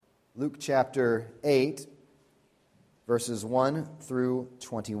Luke chapter 8, verses 1 through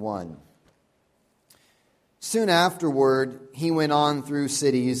 21. Soon afterward, he went on through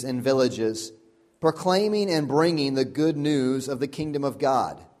cities and villages, proclaiming and bringing the good news of the kingdom of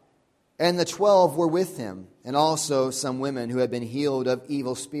God. And the 12 were with him, and also some women who had been healed of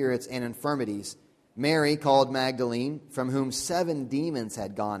evil spirits and infirmities. Mary, called Magdalene, from whom 7 demons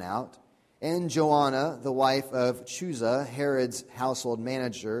had gone out, and Joanna, the wife of Chuza, Herod's household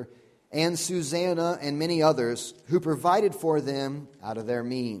manager, and Susanna, and many others, who provided for them out of their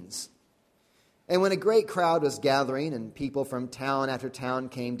means. And when a great crowd was gathering, and people from town after town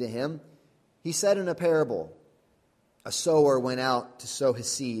came to him, he said in a parable, "A sower went out to sow his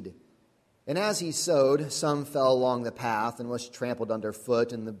seed. And as he sowed, some fell along the path and was trampled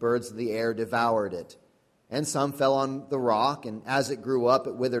underfoot, and the birds of the air devoured it. And some fell on the rock, and as it grew up,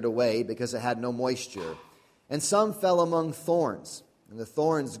 it withered away, because it had no moisture. And some fell among thorns, and the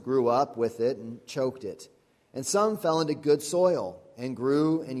thorns grew up with it and choked it. And some fell into good soil, and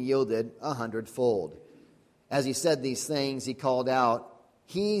grew and yielded 100-fold. As he said these things, he called out,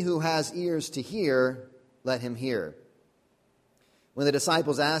 'He who has ears to hear, let him hear.' When the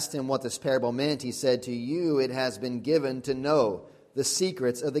disciples asked him what this parable meant, he said, 'To you it has been given to know the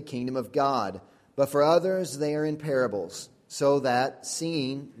secrets of the kingdom of God, but for others they are in parables, so that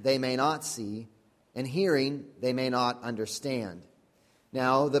seeing they may not see, and hearing they may not understand.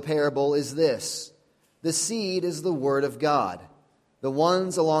 Now the parable is this: the seed is the word of God. The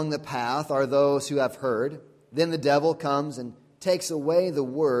ones along the path are those who have heard. Then the devil comes and takes away the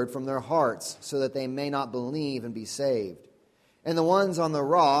word from their hearts, so that they may not believe and be saved. And the ones on the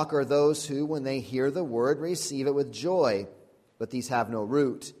rock are those who, when they hear the word, receive it with joy. But these have no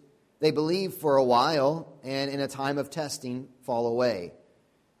root. They believe for a while, and in a time of testing fall away.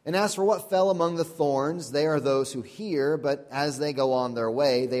 And as for what fell among the thorns, they are those who hear, but as they go on their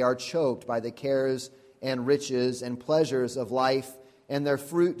way, they are choked by the cares and riches and pleasures of life, and their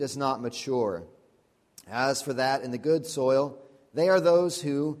fruit does not mature. As for that in the good soil, they are those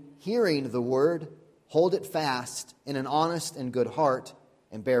who, hearing the word, hold it fast in an honest and good heart,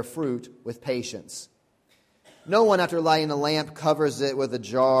 and bear fruit with patience. No one, after lighting a lamp, covers it with a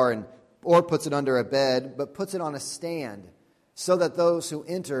jar or puts it under a bed, but puts it on a stand, so that those who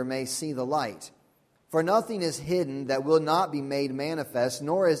enter may see the light. For nothing is hidden that will not be made manifest,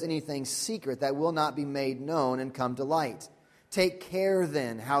 nor is anything secret that will not be made known and come to light. Take care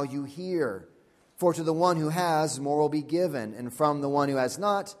then how you hear. For to the one who has, more will be given, and from the one who has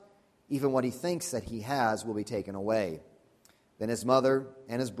not, even what he thinks that he has will be taken away.' Then his mother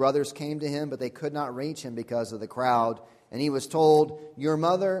and his brothers came to him, but they could not reach him because of the crowd. And he was told, 'Your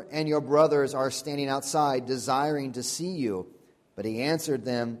mother and your brothers are standing outside, desiring to see you.' But he answered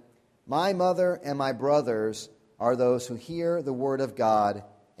them, 'My mother and my brothers are those who hear the word of God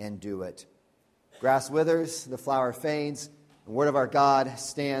and do it.'" Grass withers, the flower fades, the word of our God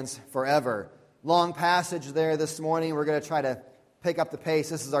stands forever. Long passage there this morning. We're going to try to pick up the pace.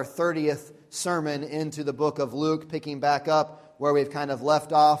 This is our 30th sermon into the book of Luke, picking back up where we've kind of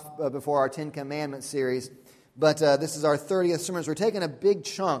left off before our 10 Commandments series. But this is our 30th sermon. So we're taking a big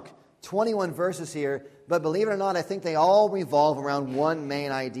chunk, 21 verses here. But believe it or not, I think they all revolve around one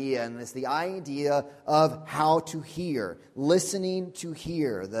main idea, and it's the idea of how to hear, listening to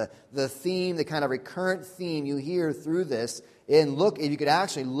hear. The theme, the kind of recurrent theme you hear through this. And look, if you could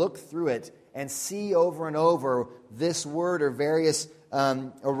actually look through it and see over and over this word or various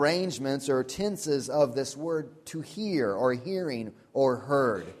arrangements or tenses of this word, to hear or hearing or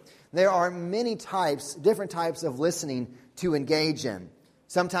heard. There are many types, different types of listening to engage in.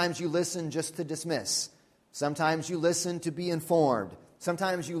 Sometimes you listen just to dismiss. Sometimes you listen to be informed.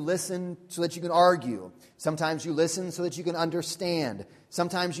 Sometimes you listen so that you can argue. Sometimes you listen so that you can understand.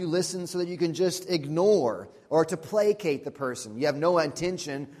 Sometimes you listen so that you can just ignore or to placate the person. You have no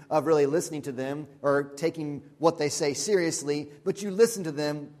intention of really listening to them or taking what they say seriously, but you listen to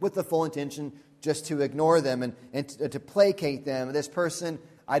them with the full intention just to ignore them and to placate them. This person,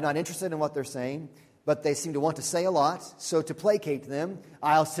 I'm not interested in what they're saying, but they seem to want to say a lot. So to placate them,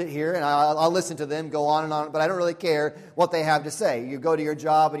 I'll sit here and I'll listen to them go on and on, but I don't really care what they have to say. You go to your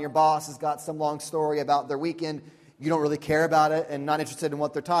job and your boss has got some long story about their weekend. You don't really care about it and not interested in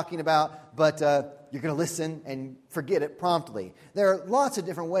what they're talking about, but you're going to listen and forget it promptly. There are lots of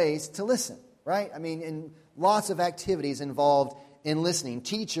different ways to listen, right? I mean, and lots of activities involved in listening.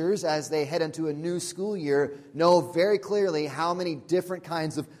 Teachers, as they head into a new school year, know very clearly how many different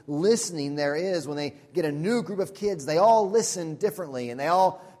kinds of listening there is. When they get a new group of kids, they all listen differently, and they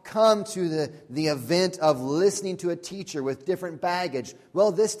all come to the event of listening to a teacher with different baggage.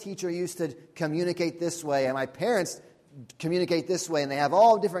 Well, this teacher used to communicate this way, and my parents communicate this way, and they have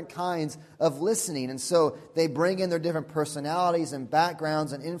all different kinds of listening. And so they bring in their different personalities and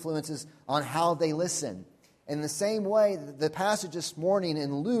backgrounds and influences on how they listen. In the same way, the passage this morning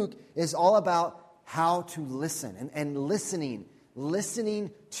in Luke is all about how to listen and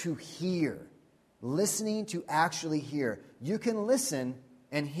listening to hear, listening to actually hear. You can listen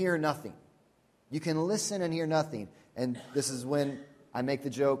and hear nothing. You can listen and hear nothing. And this is when I make the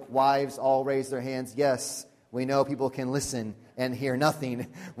joke, wives all raise their hands. Yes, we know people can listen and hear nothing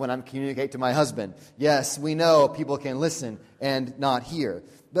when I'm communicating to my husband. Yes, we know people can listen and not hear.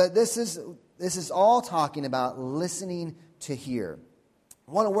 But this is all talking about listening to hear.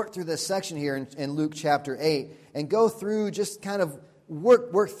 I want to work through this section here in Luke chapter 8 and go through, just kind of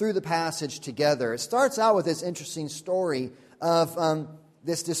work through the passage together. It starts out with this interesting story of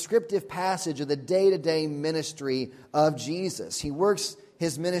this descriptive passage of the day-to-day ministry of Jesus. He works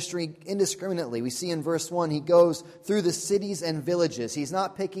his ministry indiscriminately. We see in verse 1, he goes through the cities and villages. He's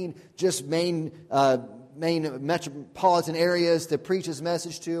not picking just main metropolitan areas to preach his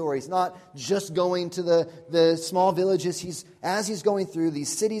message to, or he's not just going to the small villages. As he's going through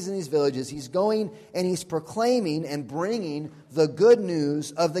these cities and these villages, he's going and he's proclaiming and bringing the good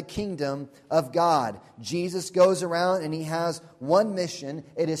news of the kingdom of God. Jesus goes around and he has one mission.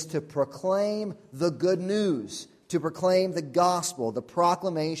 It is to proclaim the good news, to proclaim the gospel, the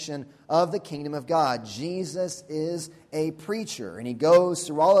proclamation of the kingdom of God. Jesus is a preacher, and he goes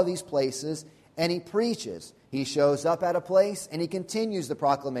through all of these places and he preaches. He shows up at a place and he continues the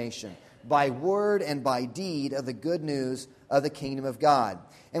proclamation by word and by deed of the good news of the kingdom of God.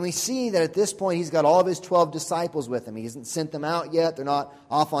 And we see that at this point he's got all of his 12 disciples with him. He hasn't sent them out yet. They're not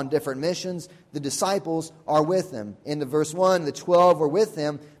off on different missions. The disciples are with him. In verse 1, the 12 were with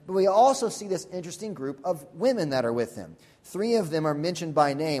him. But we also see this interesting group of women that are with him. 3 of them are mentioned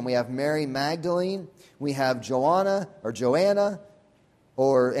by name. We have Mary Magdalene, we have Joanna,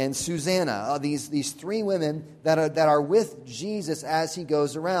 and Susanna. These 3 women that are with Jesus as he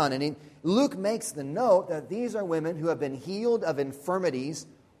goes around. And Luke makes the note that these are women who have been healed of infirmities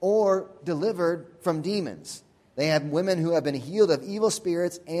or delivered from demons. They have women who have been healed of evil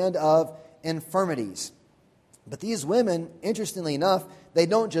spirits and of infirmities. But these women, interestingly enough, they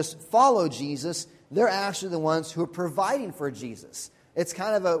don't just follow Jesus, they're actually the ones who are providing for Jesus. It's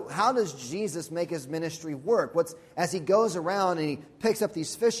kind of how does Jesus make his ministry work? As he goes around and he picks up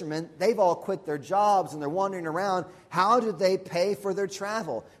these fishermen, they've all quit their jobs and they're wandering around. How do they pay for their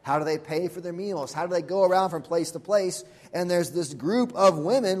travel? How do they pay for their meals? How do they go around from place to place? And there's this group of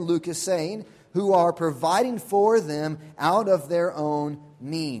women, Luke is saying, who are providing for them out of their own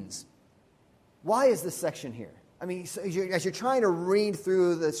means. Why is this section here? I mean, as you're trying to read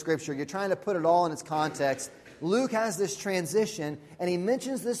through the Scripture, you're trying to put it all in its context, Luke has this transition, and he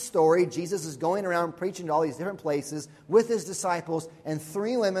mentions this story. Jesus is going around preaching to all these different places with his disciples, and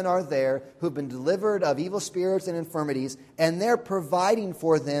 3 women are there who've been delivered of evil spirits and infirmities, and they're providing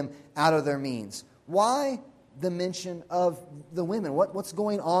for them out of their means. Why the mention of the women? What's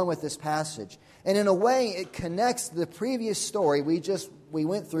going on with this passage? And in a way, it connects the previous story we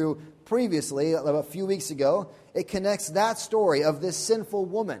went through previously, a few weeks ago. It connects that story of this sinful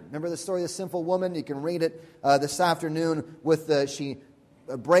woman. Remember the story of the sinful woman? You can read it this afternoon. She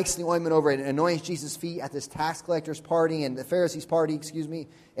breaks the ointment over and anoints Jesus' feet at this tax collector's party and the Pharisees' party,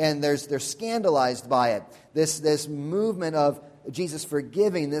 and they're scandalized by it. This movement of Jesus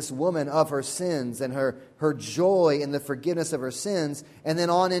forgiving this woman of her sins and her joy in the forgiveness of her sins, and then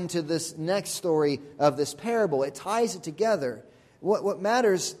on into this next story of this parable. It ties it together. What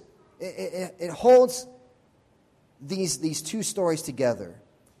matters, it holds these 2 stories together.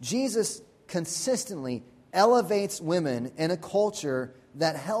 Jesus consistently elevates women in a culture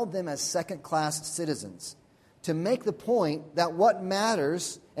that held them as second-class citizens to make the point that what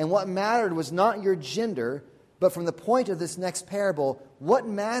matters, and what mattered was not your gender, but from the point of this next parable, what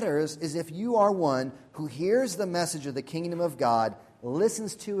matters is if you are one who hears the message of the kingdom of God,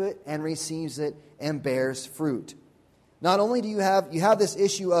 listens to it and receives it and bears fruit. Not only do you have this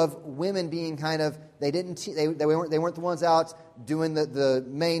issue of women being kind of, they weren't the ones out doing the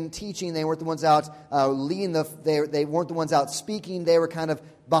main teaching. They weren't the ones out leading they weren't the ones out speaking. They were kind of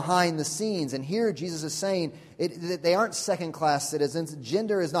behind the scenes. And here Jesus is saying that they aren't second-class citizens.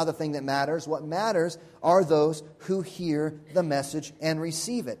 Gender is not the thing that matters. What matters are those who hear the message and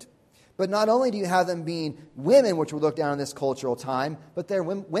receive it. But not only do you have them being women, which we look down in this cultural time, but they're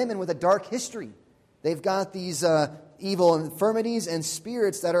women with a dark history. They've got these evil infirmities and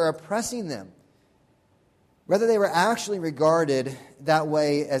spirits that are oppressing them. Whether they were actually regarded that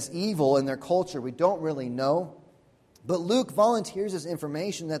way as evil in their culture, we don't really know. But Luke volunteers this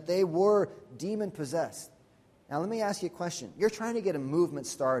information that they were demon-possessed. Now, let me ask you a question. You're trying to get a movement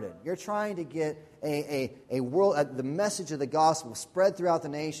started. You're trying to get the message of the gospel spread throughout the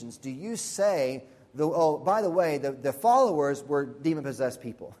nations. Do you say, by the way, the followers were demon-possessed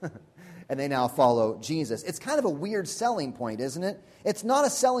people, and they now follow Jesus? It's kind of a weird selling point, isn't it? It's not a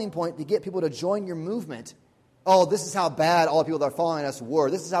selling point to get people to join your movement. Oh, this is how bad all the people that are following us were.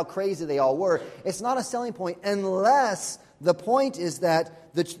 This is how crazy they all were. It's not a selling point unless the point is that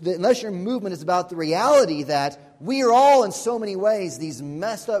unless your movement is about the reality that we are all in so many ways these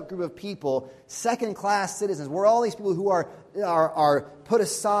messed up group of people, second-class citizens. We're all these people who are put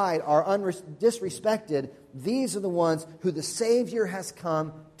aside, are disrespected. These are the ones who the Savior has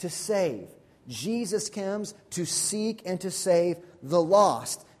come to save. Jesus comes to seek and to save the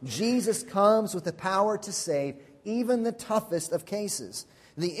lost. Jesus comes with the power to save even the toughest of cases.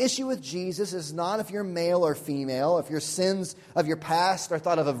 The issue with Jesus is not if you're male or female, if your sins of your past are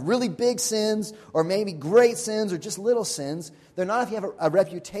thought of really big sins or maybe great sins or just little sins. They're not if you have a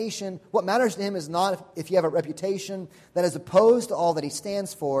reputation. What matters to him is not if you have a reputation that is opposed to all that he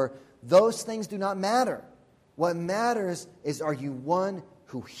stands for. Those things do not matter. What matters is, are you one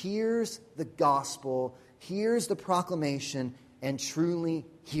who hears the gospel, hears the proclamation, and truly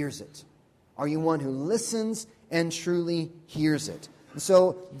hears it? Are you one who listens and truly hears it? And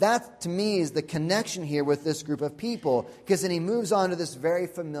so that, to me, is the connection here with this group of people. Because then he moves on to this very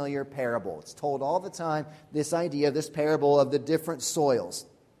familiar parable. It's told all the time, this idea of this parable of the different soils.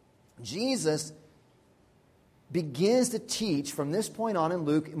 Jesus begins to teach from this point on in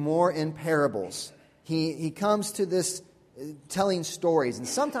Luke more in parables. He comes to this telling stories. And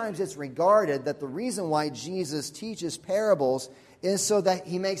sometimes it's regarded that the reason why Jesus teaches parables is so that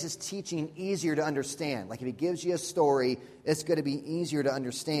he makes his teaching easier to understand. Like if he gives you a story, it's going to be easier to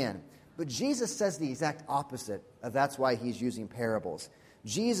understand. But Jesus says the exact opposite of that's why he's using parables.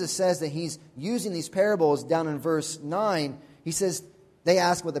 Jesus says that he's using these parables down in verse 9. He says, they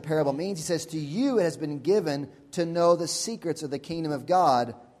ask what the parable means. He says, to you it has been given to know the secrets of the kingdom of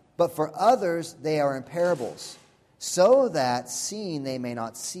God, but for others they are in parables, so that seeing they may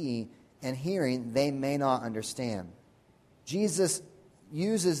not see, and hearing they may not understand. Jesus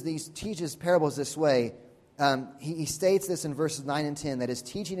teaches parables this way. He states this in verses 9 and 10, that his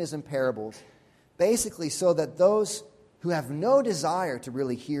teaching is in parables, basically so that those who have no desire to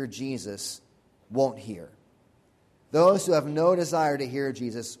really hear Jesus won't hear. Those who have no desire to hear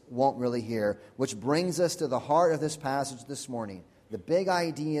Jesus won't really hear, which brings us to the heart of this passage this morning. The big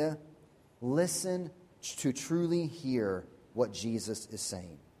idea, listen to truly hear what Jesus is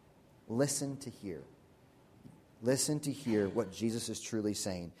saying. Listen to hear. Listen to hear what Jesus is truly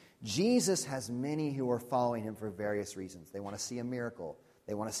saying. Jesus has many who are following him for various reasons. They want to see a miracle.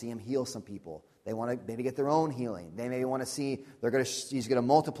 They want to see him heal some people. They want to maybe get their own healing. They maybe want to see he's going to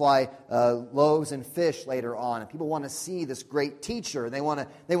multiply loaves and fish later on. And people want to see this great teacher. They want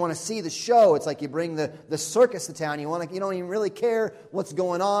to see the show. It's like you bring the circus to town. You don't even really care what's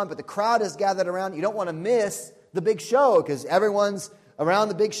going on, but the crowd is gathered around. You don't want to miss the big show because everyone's around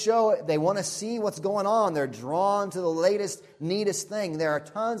the big show. They want to see what's going on. They're drawn to the latest, neatest thing. There are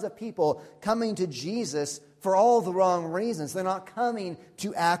tons of people coming to Jesus for all the wrong reasons. They're not coming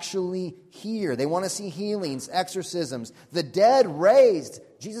to actually hear. They want to see healings, exorcisms, the dead raised.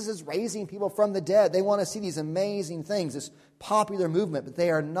 Jesus is raising people from the dead. They want to see these amazing things, this popular movement, but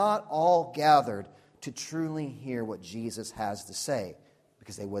they are not all gathered to truly hear what Jesus has to say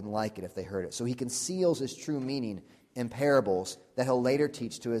because they wouldn't like it if they heard it. So he conceals his true meaning in parables that he'll later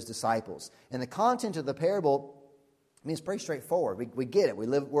teach to his disciples. And the content of the parable, it's pretty straightforward. We get it.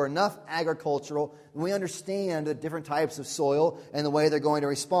 We're enough agricultural, and we understand the different types of soil and the way they're going to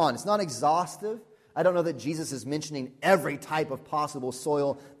respond. It's not exhaustive. I don't know that Jesus is mentioning every type of possible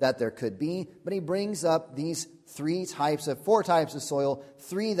soil that there could be, but he brings up these four types of soil,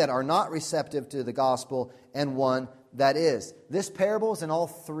 3 that are not receptive to the gospel, and 1 that is. This parable is in all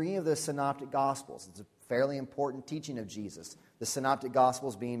 3 of the synoptic gospels. It's a fairly important teaching of Jesus. The synoptic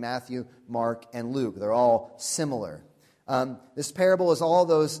gospels being Matthew, Mark, and Luke. They're all similar. This parable is all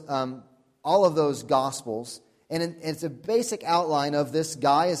of those gospels, and it's a basic outline of this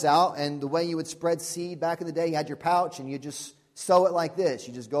guy is out, and the way you would spread seed back in the day, you had your pouch, and you just sow it like this.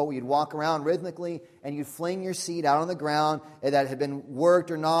 You'd walk around rhythmically, and you'd fling your seed out on the ground that had been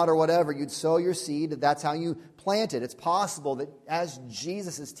worked or not or whatever. You'd sow your seed. That's how you plant it. It's possible that as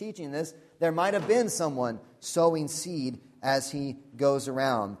Jesus is teaching this, there might have been someone sowing seed as he goes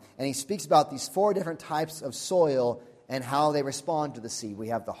around. And he speaks about these 4 different types of soil and how they respond to the seed. We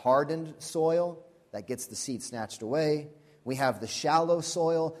have the hardened soil that gets the seed snatched away. We have the shallow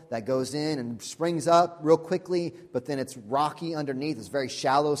soil that goes in and springs up real quickly, but then it's rocky underneath. It's very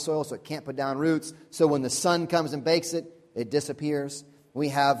shallow soil, so it can't put down roots. So when the sun comes and bakes it, it disappears. We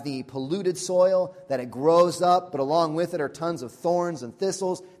have the polluted soil that it grows up, but along with it are tons of thorns and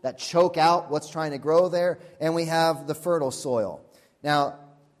thistles that choke out what's trying to grow there. And we have the fertile soil. Now,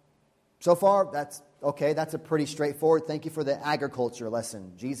 so far, that's okay. That's a pretty straightforward. Thank you for the agriculture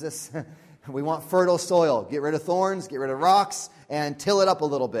lesson, Jesus. We want fertile soil. Get rid of thorns, get rid of rocks, and till it up a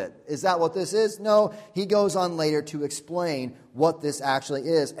little bit. Is that what this is? No. He goes on later to explain what this actually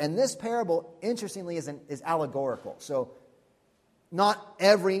is. And this parable, interestingly, is allegorical. So not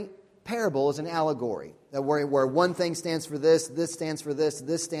every parable is an allegory. Where one thing stands for this stands for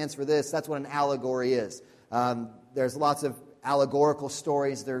this stands for this. That's what an allegory is. There's lots of allegorical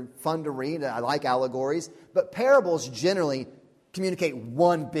stories. They're fun to read. I like allegories. But parables generally communicate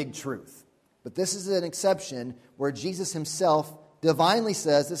one big truth. But this is an exception where Jesus himself divinely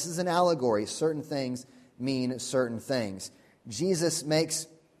says this is an allegory. Certain things mean certain things. Jesus makes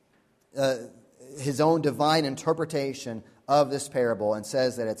his own divine interpretation of this parable and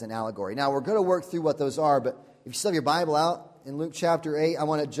says that it's an allegory. Now, we're going to work through what those are, but if you still have your Bible out in Luke chapter 8, I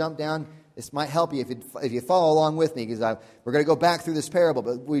want to jump down. This might help you if you follow along with me, because we're going to go back through this parable.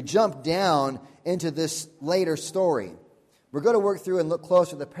 But we jump down into this later story. We're going to work through and look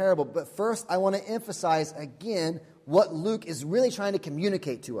closer at the parable, but first I want to emphasize again what Luke is really trying to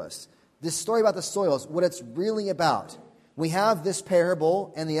communicate to us. This story about the soils, what it's really about. We have this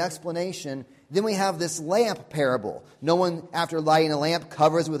parable and the explanation. Then we have this lamp parable. No one, after lighting a lamp,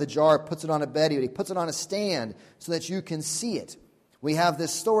 covers it with a jar, puts it on a bed. He puts it on a stand so that you can see it. We have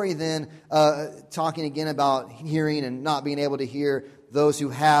this story then talking again about hearing and not being able to hear. Those who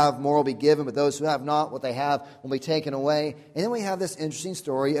have, more will be given, but those who have not, what they have will be taken away. And then we have this interesting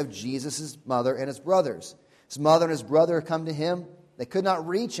story of Jesus' mother and his brothers. His mother and his brother come to him. They could not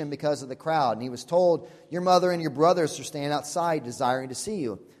reach him because of the crowd. And he was told, your mother and your brothers are standing outside desiring to see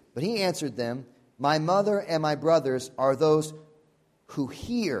you. But he answered them, my mother and my brothers are those who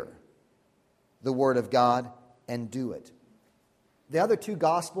hear the word of God and do it. The other two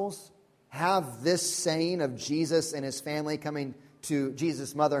Gospels have this saying of Jesus and his family coming to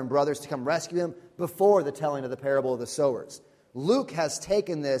Jesus' mother and brothers to come rescue him before the telling of the parable of the sowers. Luke has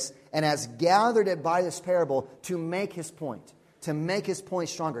taken this and has gathered it by this parable to make his point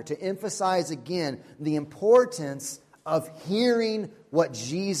stronger, to emphasize again the importance of hearing what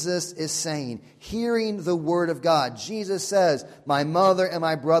Jesus is saying, hearing the word of God. Jesus says, my mother and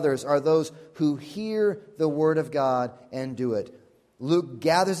my brothers are those who hear the word of God and do it. Luke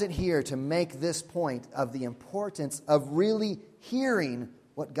gathers it here to make this point of the importance of really hearing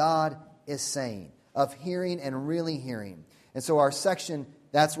what God is saying, of hearing and really hearing. And so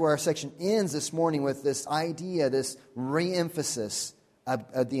that's where our section ends this morning, with this idea, this re-emphasis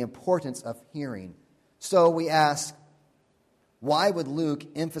of the importance of hearing. So we ask, why would Luke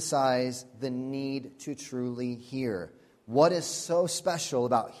emphasize the need to truly hear? What is so special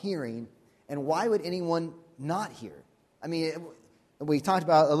about hearing, and why would anyone not hear? I mean, we talked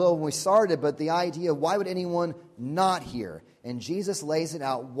about it a little when we started, but the idea of why would anyone not hear? And Jesus lays it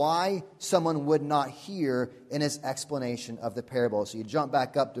out why someone would not hear in his explanation of the parable. So you jump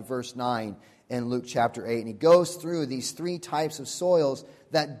back up to verse 9 in Luke chapter 8, and he goes through these three types of soils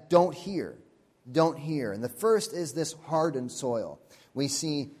that don't hear. And the first is this hardened soil. We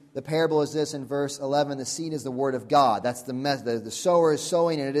see the parable is this in verse 11, the seed is the word of God. That's the sower is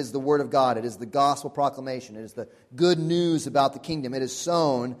sowing, and it is the word of God. It is the gospel proclamation. It is the good news about the kingdom. It is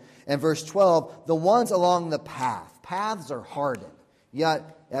sown. And verse 12, the ones along the path. Paths are hardened.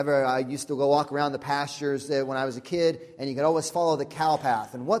 I used to go walk around the pastures when I was a kid, and you could always follow the cow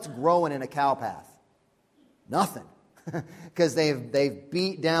path. And what's growing in a cow path? Nothing. Because they've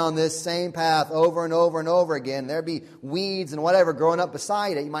beat down this same path over and over and over again. There'd be weeds and whatever growing up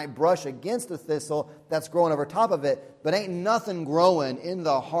beside it. You might brush against the thistle that's growing over top of it, but ain't nothing growing in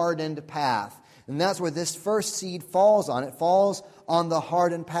the hardened path. And that's where this first seed falls on. It falls on the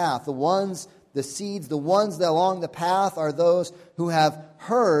hardened path. The seeds, the ones that along the path are those who have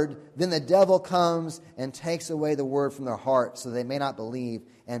heard, then the devil comes and takes away the word from their heart so they may not believe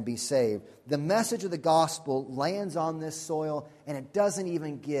and be saved. The message of the gospel lands on this soil, and it doesn't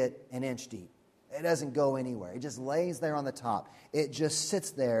even get an inch deep. It doesn't go anywhere. It just lays there on the top. It just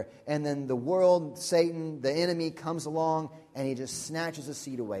sits there, and then the world, Satan, the enemy, comes along, and he just snatches the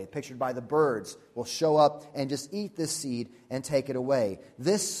seed away. Pictured by the birds will show up and just eat this seed and take it away.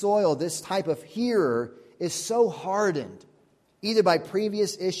 This soil, this type of hearer, is so hardened, either by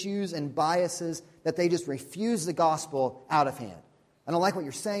previous issues and biases, that they just refuse the gospel out of hand. I don't like what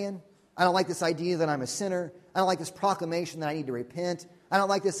you're saying. I don't like this idea that I'm a sinner. I don't like this proclamation that I need to repent. I don't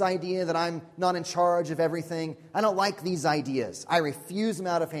like this idea that I'm not in charge of everything. I don't like these ideas. I refuse them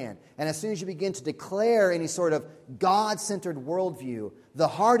out of hand. And as soon as you begin to declare any sort of God-centered worldview, the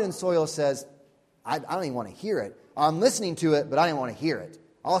hardened soil says, I don't even want to hear it. I'm listening to it, but I don't want to hear it.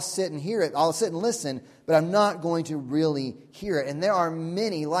 I'll sit and hear it. I'll sit and listen, but I'm not going to really hear it. And there are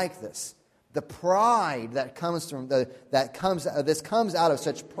many like this. The pride that comes from this comes out of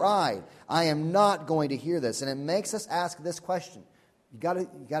such pride. I am not going to hear this, and it makes us ask this question. You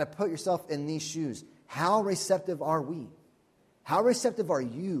got to put yourself in these shoes. How receptive are we? How receptive are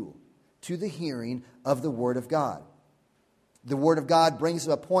you to the hearing of the Word of God? The Word of God brings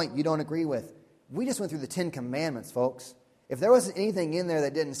up a point you don't agree with. We just went through the 10 Commandments, folks. If there wasn't anything in there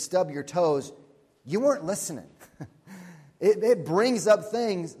that didn't stub your toes, you weren't listening. It brings up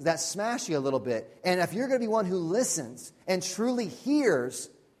things that smash you a little bit. And if you're going to be one who listens and truly hears,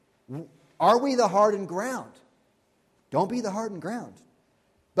 are we the hardened ground? Don't be the hardened ground.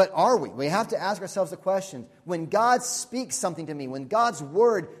 But are we? We have to ask ourselves the question, when God speaks something to me, when God's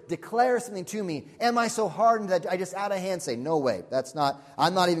Word declares something to me, am I so hardened that I just out of hand say, no way,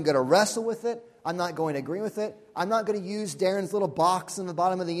 I'm not even going to wrestle with it. I'm not going to agree with it. I'm not going to use Darren's little box in the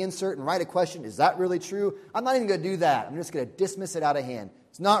bottom of the insert and write a question. Is that really true? I'm not even going to do that. I'm just going to dismiss it out of hand.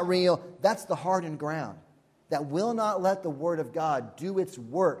 It's not real. That's the hardened ground that will not let the Word of God do its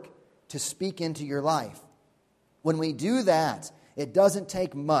work to speak into your life. When we do that, it doesn't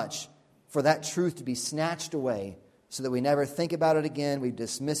take much for that truth to be snatched away so that we never think about it again. We've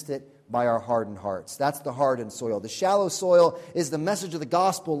dismissed it by our hardened hearts. That's the hardened soil. The shallow soil is the message of the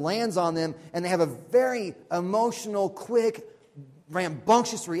gospel lands on them, and they have a very emotional, quick,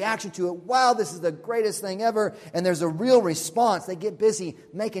 rambunctious reaction to it. Wow, this is the greatest thing ever. And there's a real response. They get busy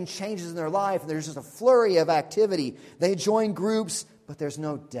making changes in their life. There's just a flurry of activity. They join groups, but there's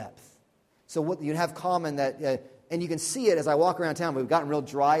no depth. So what you'd have common that, and you can see it as I walk around town. We've gotten real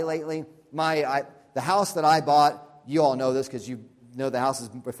dry lately. The house that I bought, you all know this because you know the houses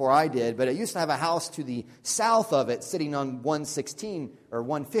before I did, but it used to have a house to the south of it sitting on 116 or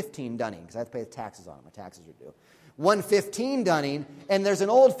 115 Dunning, because I have to pay the taxes on it. My taxes are due. 115 Dunning, and there's an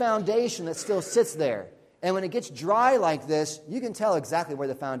old foundation that still sits there. And when it gets dry like this, you can tell exactly where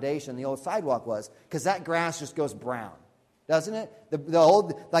the foundation, the old sidewalk was, because that grass just goes brown, doesn't it?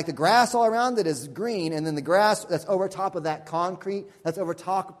 The grass all around it is green, and then the grass that's over top of that concrete, that's over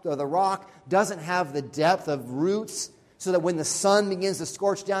top of the rock, doesn't have the depth of roots, so that when the sun begins to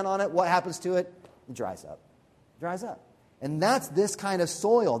scorch down on it, what happens to it? It dries up. It dries up. And that's this kind of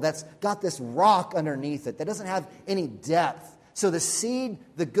soil that's got this rock underneath it that doesn't have any depth. So the seed,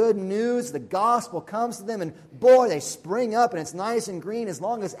 the good news, the gospel comes to them, and boy, they spring up, and it's nice and green as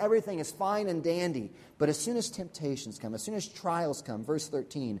long as everything is fine and dandy. But as soon as temptations come, as soon as trials come, verse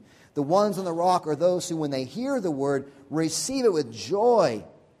 13, the ones on the rock are those who, when they hear the word, receive it with joy,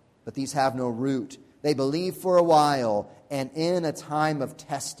 but these have no root. They believe for a while, and in a time of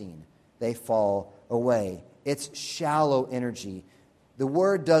testing, they fall away. It's shallow energy. The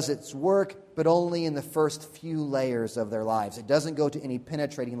Word does its work, but only in the first few layers of their lives. It doesn't go to any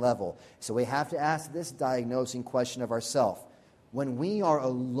penetrating level. So we have to ask this diagnosing question of ourselves. When we are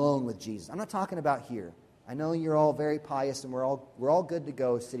alone with Jesus, I'm not talking about here. I know you're all very pious, and we're all good to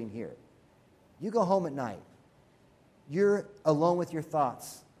go sitting here. You go home at night. You're alone with your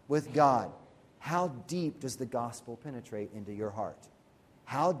thoughts, with God. How deep does the gospel penetrate into your heart?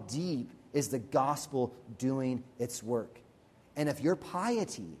 How deep is the gospel doing its work? And if your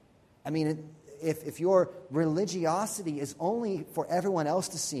piety, if your religiosity is only for everyone else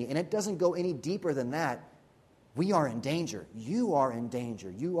to see, and it doesn't go any deeper than that, we are in danger. You are in danger.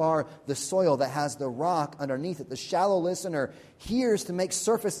 You are the soil that has the rock underneath it. The shallow listener hears to make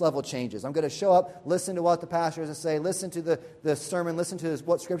surface level changes. I'm going to show up, listen to what the pastor has to say, listen to the sermon, listen to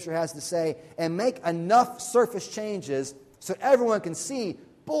what Scripture has to say, and make enough surface changes so everyone can see,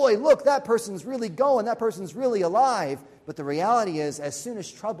 boy, look, that person's really going, that person's really alive. But the reality is, as soon as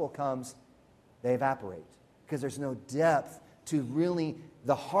trouble comes, they evaporate because there's no depth to really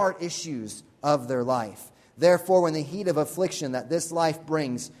the heart issues of their life. Therefore, when the heat of affliction that this life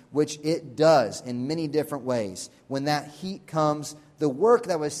brings, which it does in many different ways, when that heat comes, the work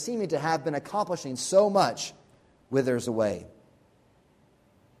that was seeming to have been accomplishing so much withers away.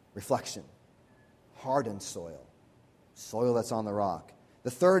 Reflection. Hardened soil. Soil that's on the rock.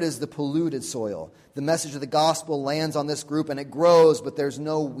 The third is the polluted soil. The message of the gospel lands on this group and it grows, but there's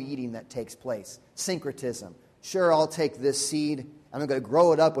no weeding that takes place. Syncretism. Sure, I'll take this seed. I'm going to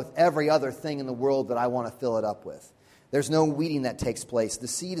grow it up with every other thing in the world that I want to fill it up with. There's no weeding that takes place. The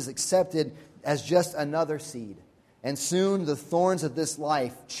seed is accepted as just another seed. And soon the thorns of this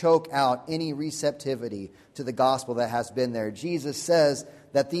life choke out any receptivity to the gospel that has been there. Jesus says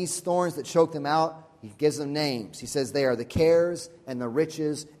that these thorns that choke them out, he gives them names. He says they are the cares and the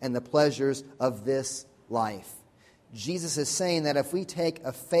riches and the pleasures of this life. Jesus is saying that if we take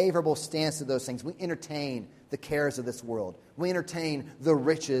a favorable stance to those things, we entertain the cares of this world. We entertain the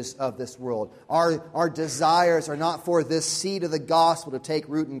riches of this world. Our desires are not for this seed of the gospel to take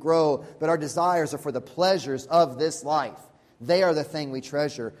root and grow, but our desires are for the pleasures of this life. They are the thing we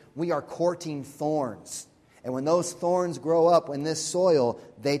treasure. We are courting thorns. And when those thorns grow up in this soil,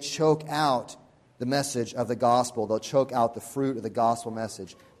 they choke out the message of the gospel. They'll choke out the fruit of the gospel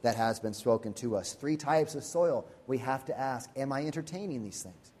message that has been spoken to us. 3 types of soil. We have to ask, am I entertaining these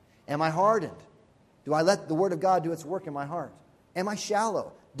things? Am I hardened? Do I let the Word of God do its work in my heart? Am I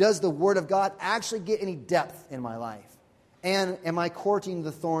shallow? Does the Word of God actually get any depth in my life? And am I courting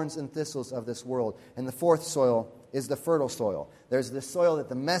the thorns and thistles of this world? And the 4th soil is the fertile soil. There's the soil that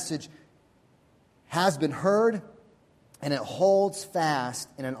the message has been heard, and it holds fast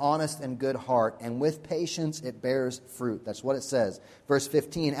in an honest and good heart, and with patience it bears fruit. That's what it says. Verse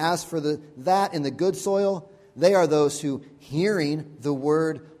 15, as for that in the good soil, they are those who, hearing the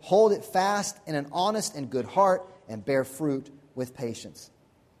word, hold it fast in an honest and good heart, and bear fruit with patience.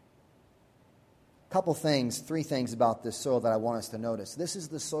 Couple things, 3 things about this soil that I want us to notice. This is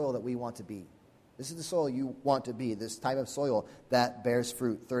the soil that we want to be. This is the soil you want to be, this type of soil that bears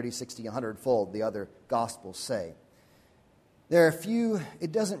fruit 30, 60, 100-fold, the other Gospels say. There are a few,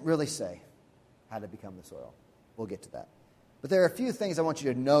 it doesn't really say how to become the soil. We'll get to that. But there are a few things I want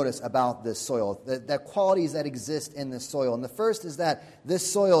you to notice about this soil, the qualities that exist in this soil. And the first is that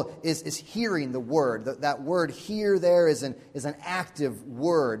this soil is hearing the word. That word hear there is an active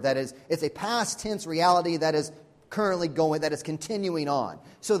word. That is, it's a past tense reality that is currently going, that is continuing on.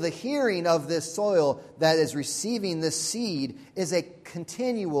 So the hearing of this soil that is receiving this seed is a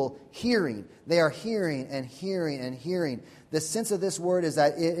continual hearing. They are hearing and hearing and hearing. The sense of this word is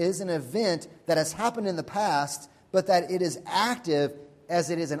that it is an event that has happened in the past, but that it is active as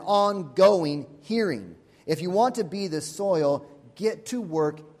it is an ongoing hearing. If you want to be the soil, get to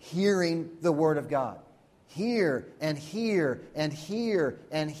work hearing the Word of God. Hear and hear and hear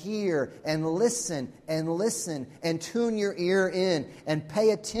and hear and listen and tune your ear in and pay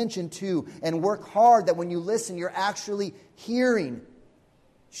attention to and work hard that when you listen, you're actually hearing.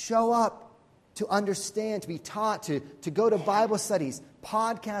 Show up to understand, to be taught, to go to Bible studies,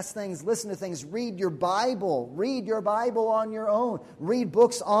 podcast things, listen to things, read your Bible on your own, read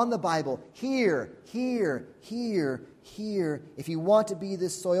books on the Bible. Hear. If you want to be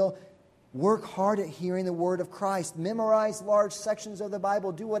this soil, work hard at hearing the word of Christ. Memorize large sections of the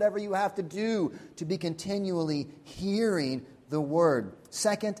Bible. Do whatever you have to do to be continually hearing the word.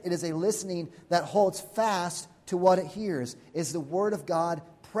 Second, it is a listening that holds fast to what it hears. Is the word of God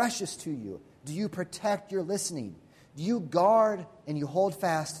precious to you? Do you protect your listening? Do you guard and you hold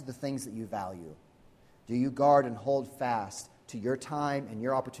fast to the things that you value? Do you guard and hold fast to your time and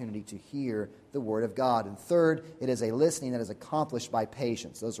your opportunity to hear the Word of God? And third, it is a listening that is accomplished by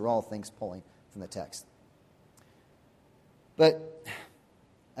patience. Those are all things pulling from the text. But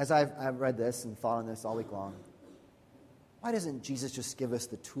as I've read this and thought on this all week long, why doesn't Jesus just give us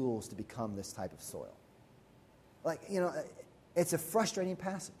the tools to become this type of soil? It's a frustrating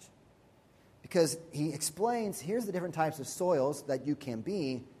passage. Because he explains, here's the different types of soils that you can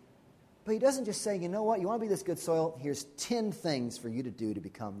be. But he doesn't just say, you know what, you want to be this good soil? Here's 10 things for you to do to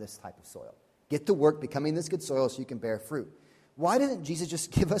become this type of soil. Get to work becoming this good soil so you can bear fruit. Why didn't Jesus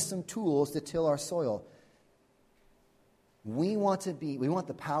just give us some tools to till our soil? We want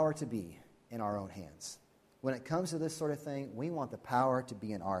the power to be in our own hands. When it comes to this sort of thing, we want the power to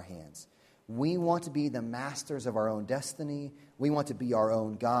be in our hands. We want to be the masters of our own destiny. We want to be our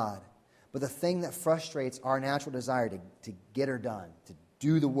own God. But the thing that frustrates our natural desire to get her done, to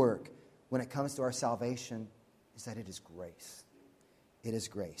do the work, when it comes to our salvation, is that it is grace. It is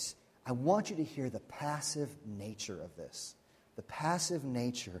grace. I want you to hear the passive nature of this. The passive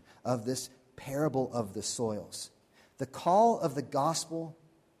nature of this parable of the soils. The call of the gospel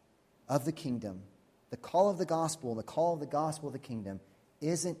of the kingdom, the call of the gospel of the kingdom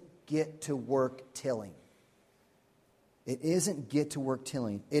isn't get to work tilling. It isn't get to work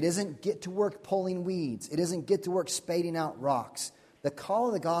tilling. It isn't get to work pulling weeds. It isn't get to work spading out rocks. The call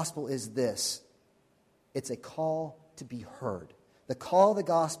of the gospel is this. It's a call to be heard. The call of the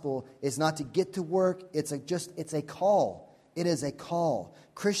gospel is not to get to work. It's a call. It is a call.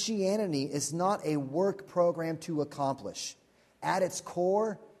 Christianity is not a work program to accomplish. At its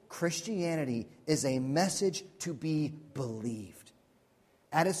core, Christianity is a message to be believed.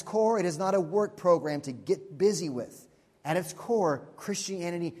 At its core, it is not a work program to get busy with. At its core,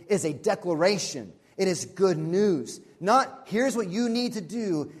 Christianity is a declaration. It is good news. Not, here's what you need to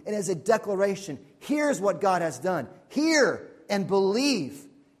do. It is a declaration. Here's what God has done. Hear and believe.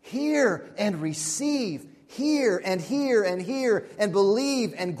 Hear and receive. Hear and hear and hear and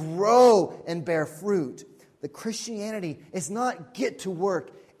believe and grow and bear fruit. The Christianity is not get to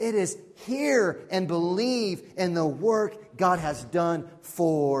work. It is hear and believe in the work God has done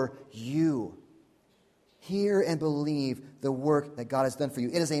for you. Hear and believe the work that God has done for you.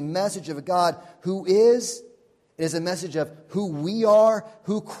 It is a message of a God who is. It is a message of who we are,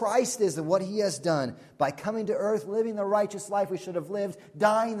 who Christ is, and what He has done by coming to earth, living the righteous life we should have lived,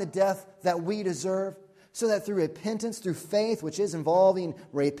 dying the death that we deserve, so that through repentance, through faith, which is involving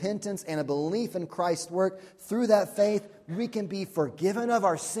repentance and a belief in Christ's work, through that faith, we can be forgiven of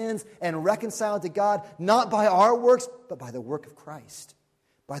our sins and reconciled to God, not by our works, but by the work of Christ.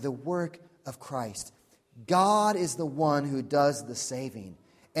 By the work of Christ. God is the one who does the saving.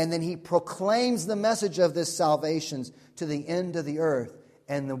 And then He proclaims the message of this salvation to the end of the earth.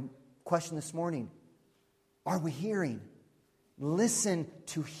 And the question this morning, are we hearing? Listen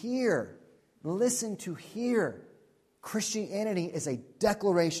to hear. Listen to hear. Christianity is a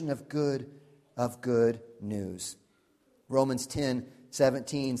declaration of good news. Romans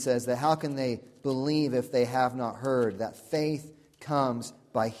 10:17 says that how can they believe if they have not heard? That faith comes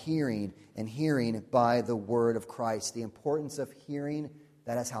by hearing, and hearing by the word of Christ. The importance of hearing,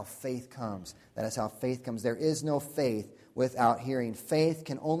 that is how faith comes. That is how faith comes. There is no faith without hearing. Faith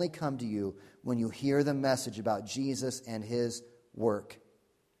can only come to you when you hear the message about Jesus and His work.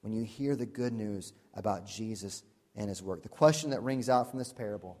 When you hear the good news about Jesus and His work. The question that rings out from this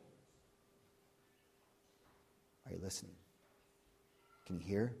parable, are you listening? Can you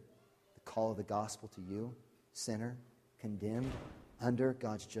hear the call of the gospel to you, sinner, condemned, under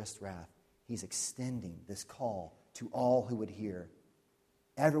God's just wrath? He's extending this call to all who would hear.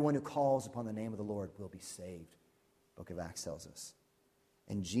 Everyone who calls upon the name of the Lord will be saved, the book of Acts tells us.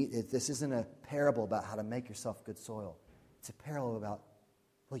 And this isn't a parable about how to make yourself good soil. It's a parable about,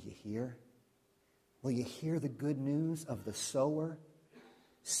 will you hear? Will you hear the good news of the sower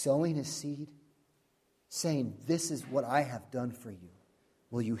sowing his seed, saying, this is what I have done for you?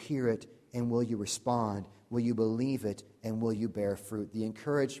 Will you hear it, and will you respond? Will you believe it, and will you bear fruit? The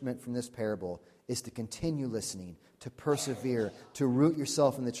encouragement from this parable is to continue listening, to persevere, to root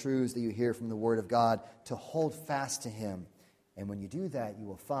yourself in the truths that you hear from the Word of God, to hold fast to Him. And when you do that, you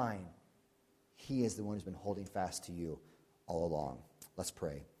will find He is the one who's been holding fast to you all along. Let's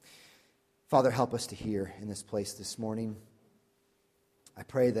pray. Father, help us to hear in this place this morning. I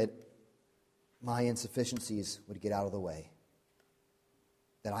pray that my insufficiencies would get out of the way,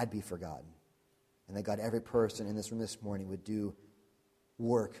 that I'd be forgotten, and that God, every person in this room this morning would do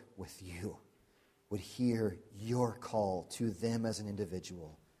work with you, would hear your call to them as an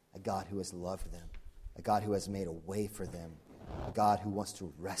individual, a God who has loved them, a God who has made a way for them, a God who wants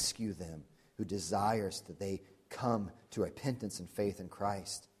to rescue them, who desires that they come to repentance and faith in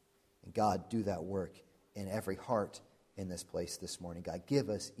Christ. And God, do that work in every heart in this place this morning. God, give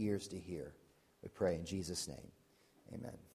us ears to hear. We pray in Jesus' name. Amen.